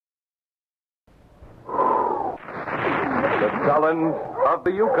Challenge of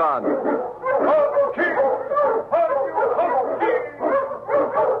the Yukon. The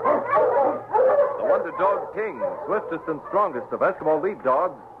Wonder Dog King, swiftest and strongest of Eskimo lead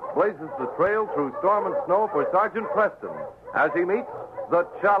dogs, blazes the trail through storm and snow for Sergeant Preston as he meets the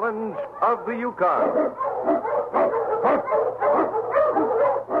Challenge of the Yukon.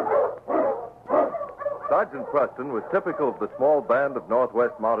 Sergeant Preston was typical of the small band of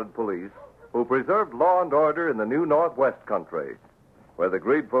Northwest Mounted Police who preserved law and order in the new Northwest country, where the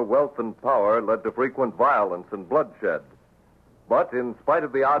greed for wealth and power led to frequent violence and bloodshed. But in spite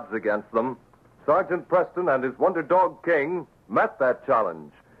of the odds against them, Sergeant Preston and his Wonder Dog King met that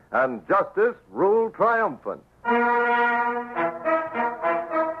challenge, and justice ruled triumphant.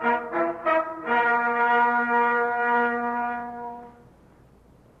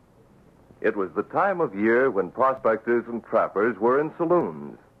 It was the time of year when prospectors and trappers were in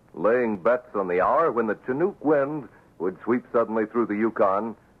saloons, laying bets on the hour when the Chinook wind would sweep suddenly through the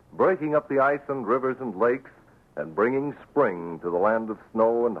Yukon, breaking up the ice and rivers and lakes, and bringing spring to the land of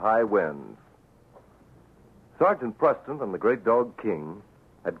snow and high winds. Sergeant Preston and the Great Dog King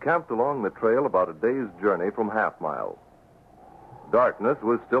had camped along the trail about a day's journey from Half Mile. Darkness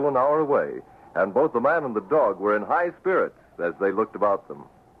was still an hour away, and both the man and the dog were in high spirits as they looked about them.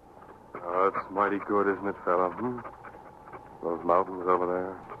 Oh, it's mighty good, isn't it, fella? Those mountains over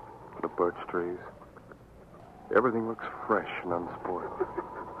there, the birch trees. Everything looks fresh and unspoiled.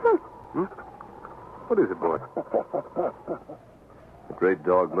 What is it, boy? The Great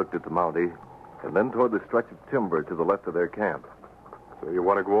Dog looked at the Mountie and then toward the stretch of timber to the left of their camp. So you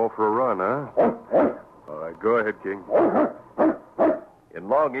want to go off for a run, huh? All right, go ahead, King. In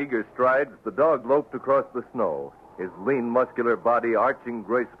long, eager strides, the dog loped across the snow, his lean, muscular body arching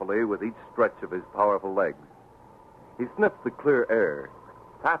gracefully with each stretch of his powerful legs. He sniffed the clear air,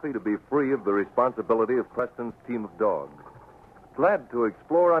 happy to be free of the responsibility of Preston's team of dogs, glad to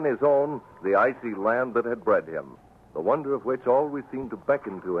explore on his own the icy land that had bred him, the wonder of which always seemed to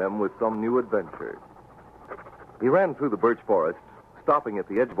beckon to him with some new adventure. He ran through the birch forest, stopping at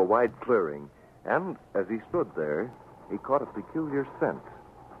the edge of a wide clearing, and as he stood there, he caught a peculiar scent.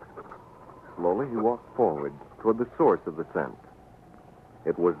 Slowly, he walked forward toward the source of the scent.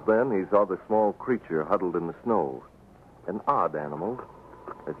 It was then he saw the small creature huddled in the snow, an odd animal,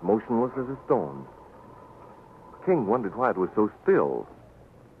 as motionless as a stone. King wondered why it was so still.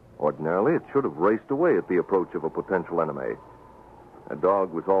 Ordinarily, it should have raced away at the approach of a potential enemy. A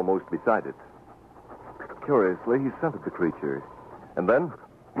dog was almost beside it. Curiously, he scented the creature, and then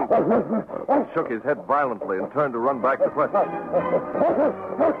shook his head violently and turned to run back to Preston.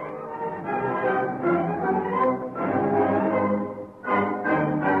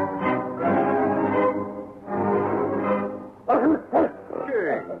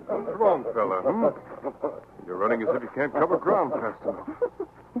 King, what's wrong, fella? You're running as if you can't cover ground fast enough.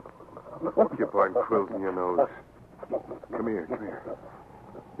 Porcupine quills in your nose. Come here.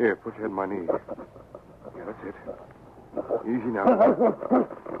 Here, put your head on my knee. Yeah, that's it. Easy now.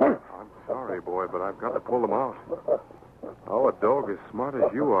 I'm sorry, boy, but I've got to pull them out. How a dog as smart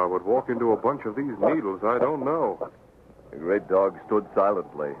as you are would walk into a bunch of these needles, I don't know. The Great Dog stood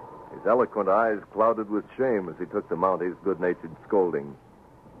silently, his eloquent eyes clouded with shame as he took the Mountie's good-natured scolding.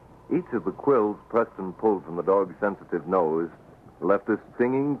 Each of the quills Preston pulled from the dog's sensitive nose left a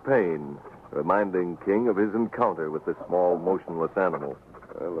stinging pain, reminding King of his encounter with the small, motionless animal.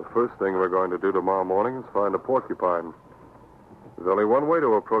 Well, the first thing we're going to do tomorrow morning is find a porcupine. There's only one way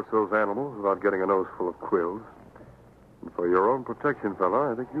to approach those animals without getting a nose full of quills. And for your own protection,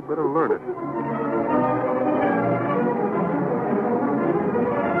 fella, I think you'd better learn it.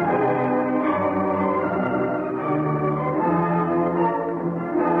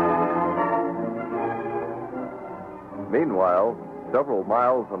 Meanwhile, several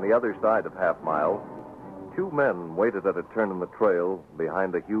miles on the other side of Half Mile, two men waited at a turn in the trail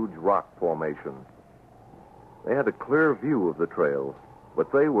behind a huge rock formation. They had a clear view of the trail,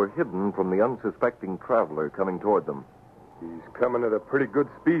 but they were hidden from the unsuspecting traveler coming toward them. He's coming at a pretty good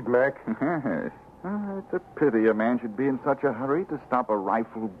speed, Mac. It's a pity a man should be in such a hurry to stop a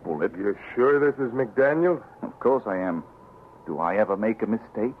rifle bullet. You sure this is McDaniel? Of course I am. Do I ever make a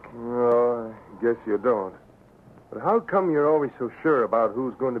mistake? No, I guess you don't. But how come you're always so sure about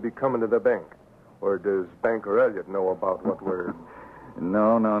who's going to be coming to the bank? Or does Banker Elliott know about what we're...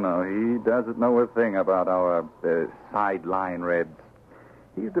 No. He doesn't know a thing about our sideline reds.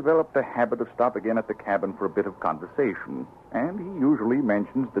 He's developed a habit of stopping in at the cabin for a bit of conversation. And he usually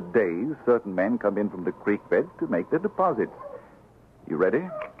mentions the days certain men come in from the creek bed to make their deposits. You ready?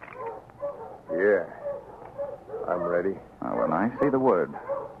 Yeah, I'm ready. When I say the word.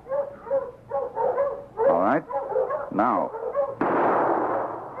 All right. Now,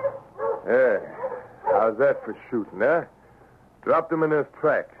 How's that for shooting, huh? Dropped him in his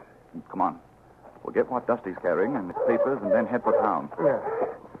tracks. Come on. We'll get what Dusty's carrying and his papers and then head for town. Yeah.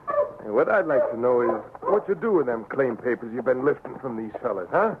 And what I'd like to know is what you do with them claim papers you've been lifting from these fellas,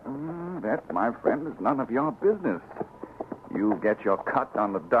 huh? That, my friend, is none of your business. You get your cut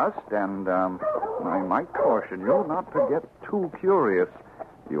on the dust, and I might caution you not to get too curious.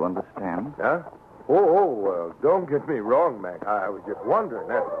 You understand? Huh? Well, don't get me wrong, Mac. I was just wondering,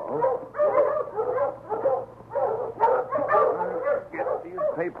 that's all. Get these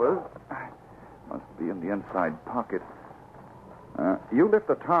papers. Must be in the inside pocket. You lift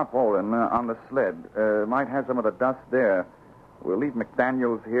the tarpaulin on the sled. Might have some of the dust there. We'll leave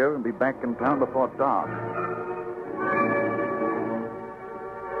McDaniels here and be back in town before dark.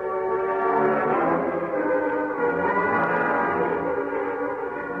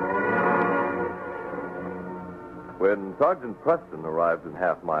 When Sergeant Preston arrived in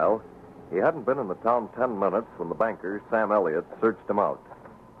Half Mile, he hadn't been in the town 10 minutes when the banker, Sam Elliott, searched him out.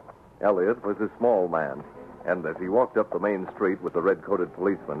 Elliott was a small man, and as he walked up the main street with the red-coated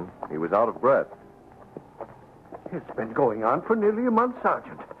policeman, he was out of breath. It's been going on for nearly a month,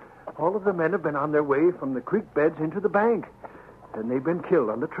 Sergeant. All of the men have been on their way from the creek beds into the bank. And they've been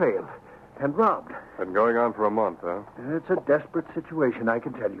killed on the trail and robbed. Been going on for a month, huh? It's a desperate situation, I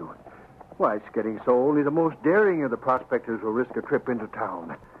can tell you. Why, it's getting so only the most daring of the prospectors will risk a trip into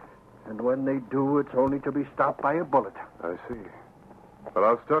town. And when they do, it's only to be stopped by a bullet. I see. But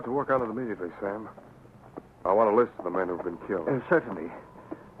I'll start to work on it immediately, Sam. I want a list of the men who've been killed. Certainly.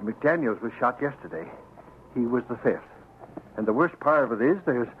 McDaniels was shot yesterday. He was the fifth. And the worst part of it is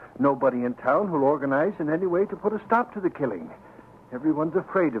there's nobody in town who'll organize in any way to put a stop to the killing. Everyone's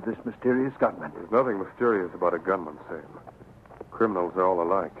afraid of this mysterious gunman. There's nothing mysterious about a gunman, Sam. Criminals are all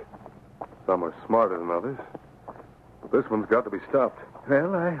alike. Some are smarter than others. But this one's got to be stopped.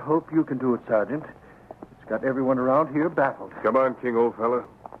 Well, I hope you can do it, Sergeant. It's got everyone around here baffled. Come on, King, old fella.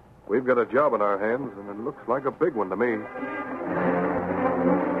 We've got a job in our hands, and it looks like a big one to me.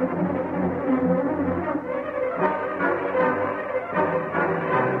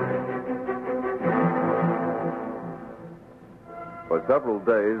 For several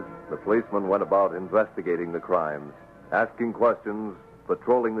days, the policeman went about investigating the crimes, asking questions,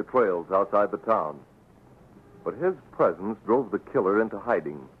 patrolling the trails outside the town. But his presence drove the killer into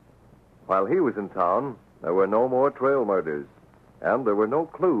hiding. While he was in town, there were no more trail murders, and there were no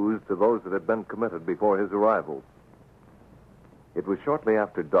clues to those that had been committed before his arrival. It was shortly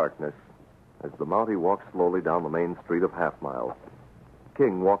after darkness, as the Mountie walked slowly down the main street of Half Mile.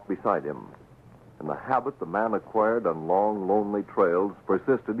 King walked beside him, and the habit the man acquired on long, lonely trails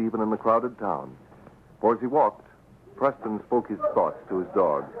persisted even in the crowded town. For as he walked, Preston spoke his thoughts to his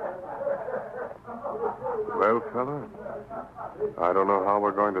dog. Well, fella, I don't know how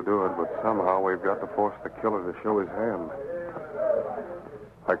we're going to do it, but somehow we've got to force the killer to show his hand.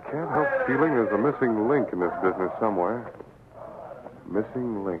 I can't help feeling there's a missing link in this business somewhere.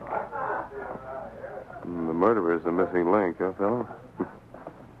 Missing link. The murderer is the missing link, huh, fella?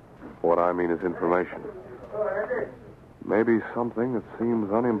 What I mean is information. Maybe something that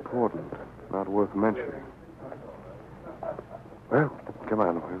seems unimportant, not worth mentioning. Well, come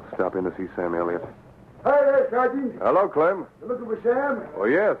on. We'll stop in to see Sam Elliott. Hi there, Sergeant. Hello, Clem. You looking for Sam? Oh,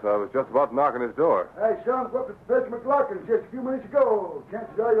 yes. I was just about knocking his door. I saw him go up to Professor McLaughlin just a few minutes ago.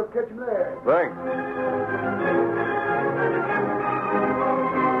 Chances are you'll catch him there. Thanks.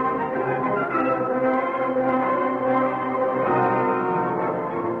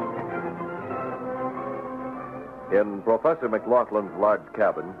 In Professor McLaughlin's large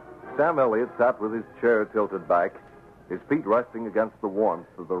cabin, Sam Elliott sat with his chair tilted back, his feet resting against the warmth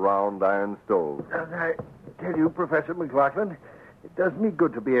of the round iron stove. And I tell you, Professor McLaughlin, it does me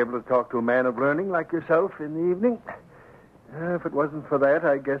good to be able to talk to a man of learning like yourself in the evening. If it wasn't for that,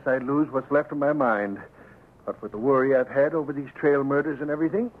 I guess I'd lose what's left of my mind. What with the worry I've had over these trail murders and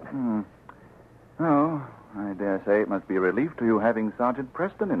everything. Oh, I dare say it must be a relief to you having Sergeant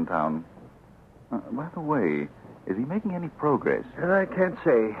Preston in town. By the way, is he making any progress? I can't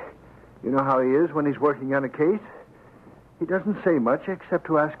say. You know how he is when he's working on a case? He doesn't say much except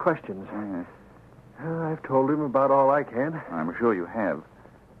to ask questions. Yes. I've told him about all I can. I'm sure you have.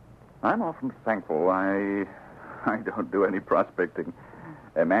 I'm often thankful I don't do any prospecting.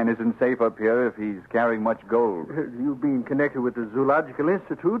 A man isn't safe up here if he's carrying much gold. You being connected with the Zoological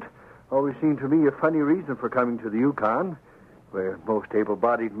Institute always seemed to me a funny reason for coming to the Yukon, where most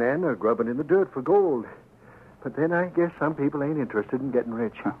able-bodied men are grubbing in the dirt for gold. But then I guess some people ain't interested in getting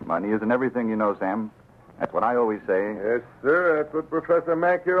rich. Money isn't everything, you know, Sam. That's what I always say. Yes, sir. That's what Professor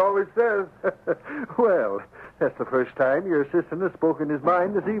Mack here always says. Well, that's the first time your assistant has spoken his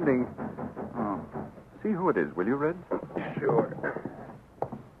mind this evening. Oh, See who it is, will you, Red? Sure.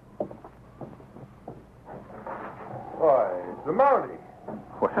 Why, it's the Mountie.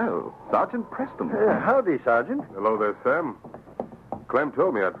 Well, Sergeant Preston. Howdy, Sergeant. Hello there, Sam. Clem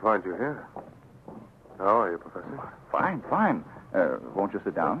told me I'd find you here. How are you, Professor? Fine, fine. Won't you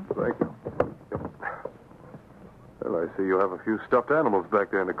sit down? Thank you. Well, I see you have a few stuffed animals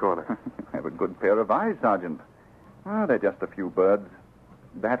back there in the corner. I have a good pair of eyes, Sergeant. Oh, they're just a few birds.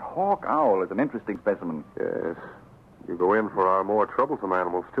 That hawk owl is an interesting specimen. Yes. You go in for our more troublesome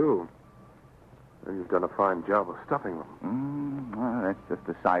animals, too. And you've done a fine job of stuffing them. Well, that's just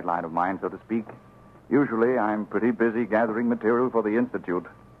a sideline of mine, so to speak. Usually, I'm pretty busy gathering material for the Institute.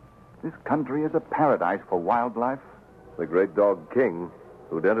 This country is a paradise for wildlife. The great dog King,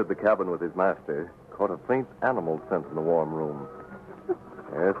 who'd entered the cabin with his master, caught a faint animal scent in the warm room.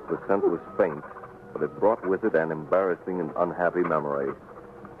 Yes, the scent was faint, but it brought with it an embarrassing and unhappy memory.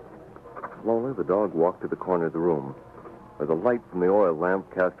 Slowly, the dog walked to the corner of the room, where the light from the oil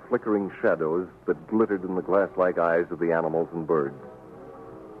lamp cast flickering shadows that glittered in the glass-like eyes of the animals and birds.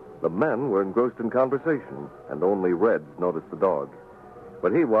 The men were engrossed in conversation, and only Red noticed the dog.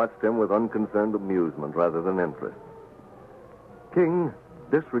 But he watched him with unconcerned amusement rather than interest. King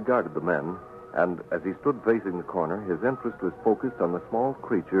disregarded the men, and as he stood facing the corner, his interest was focused on the small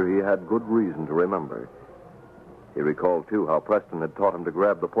creature he had good reason to remember. He recalled, too, how Preston had taught him to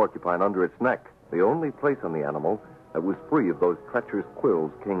grab the porcupine under its neck, the only place on the animal that was free of those treacherous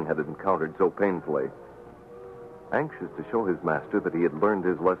quills King had encountered so painfully. Anxious to show his master that he had learned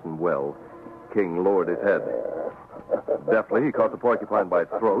his lesson well, King lowered his head. Deftly, he caught the porcupine by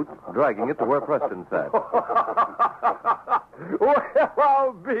its throat, dragging it to where Preston sat. Well,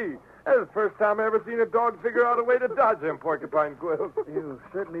 I'll be. That's the first time I ever seen a dog figure out a way to dodge them porcupine quills. You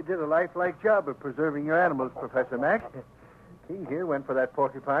certainly did a lifelike job of preserving your animals, Professor Mack. King here went for that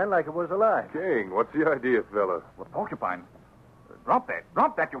porcupine like it was alive. King, what's the idea, fella? Well, porcupine. Drop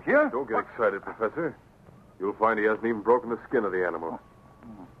that, you hear? Don't get excited, Professor. You'll find he hasn't even broken the skin of the animal.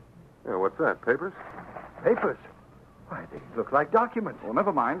 Yeah, what's that, papers? Papers? Why, they look like documents. Well,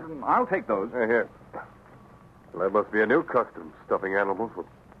 never mind. I'll take those. Here. Well, that must be a new custom, stuffing animals with...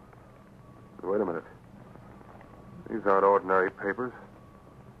 Wait a minute. These aren't ordinary papers.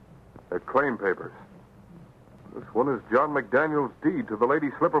 They're claim papers. This one is John McDaniel's deed to the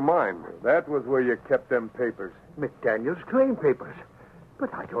Lady Slipper mine. That was where you kept them papers. McDaniel's claim papers.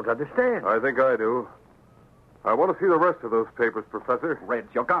 But I don't understand. I think I do. I want to see the rest of those papers, Professor. Red,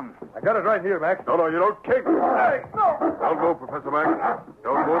 your gun. I got it right here, Mac. No, you don't kick. Hey, no! Don't move, Professor Mac.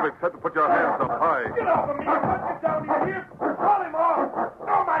 Don't move except to put your hands up high. Get off of me. I'm going to get down here. Call him off.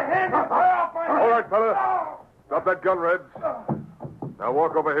 No, my hands are high off my head. All right, fella. Drop that gun, Reds. Now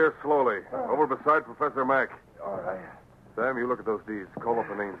walk over here slowly. Over beside Professor Mac. All right. Sam, you look at those deeds. Call up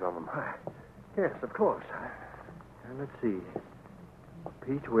the names on them. Yes, of course. Let's see.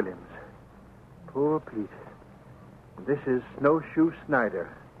 Pete Williams. Poor Pete. This is Snowshoe Snyder.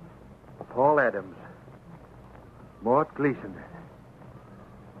 Paul Adams. Mort Gleason.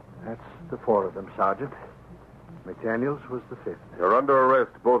 That's the four of them, Sergeant. McDaniels was the fifth. You're under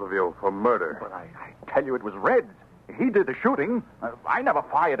arrest, both of you, for murder. But I tell you, it was Red's. He did the shooting. I never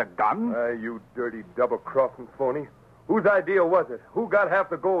fired a gun. You dirty double-crossing phony. Whose idea was it? Who got half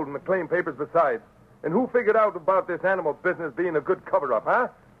the gold and the claim papers besides? And who figured out about this animal business being a good cover-up, huh?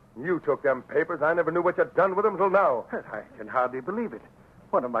 You took them papers. I never knew what you'd done with them till now. I can hardly believe it.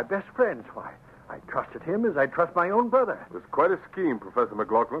 One of my best friends. Why, I trusted him as I trust my own brother. It was quite a scheme, Professor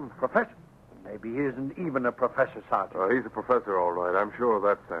McLaughlin. Professor? Maybe he isn't even a professor, Sergeant. He's a professor, all right. I'm sure of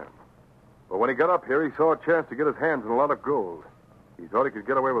that, Sam. But when he got up here, he saw a chance to get his hands on a lot of gold. He thought he could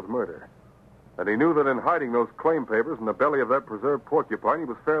get away with murder. And he knew that in hiding those claim papers in the belly of that preserved porcupine, he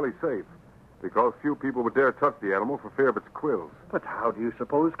was fairly safe, because few people would dare touch the animal for fear of its quills. But how do you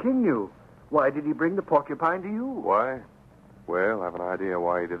suppose King knew? Why did he bring the porcupine to you? Why? Well, I have an idea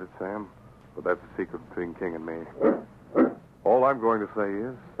why he did it, Sam. But that's a secret between King and me. All I'm going to say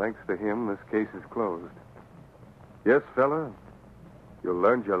is, thanks to him, this case is closed. Yes, fella, you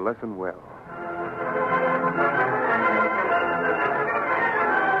learned your lesson well.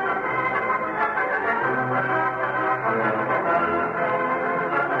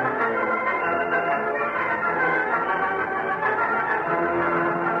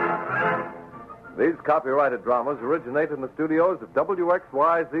 These copyrighted dramas originate in the studios of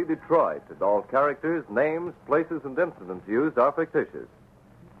WXYZ Detroit, and all characters, names, places, and incidents used are fictitious.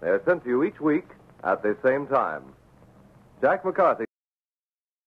 They are sent to you each week at the same time. Jack McCarthy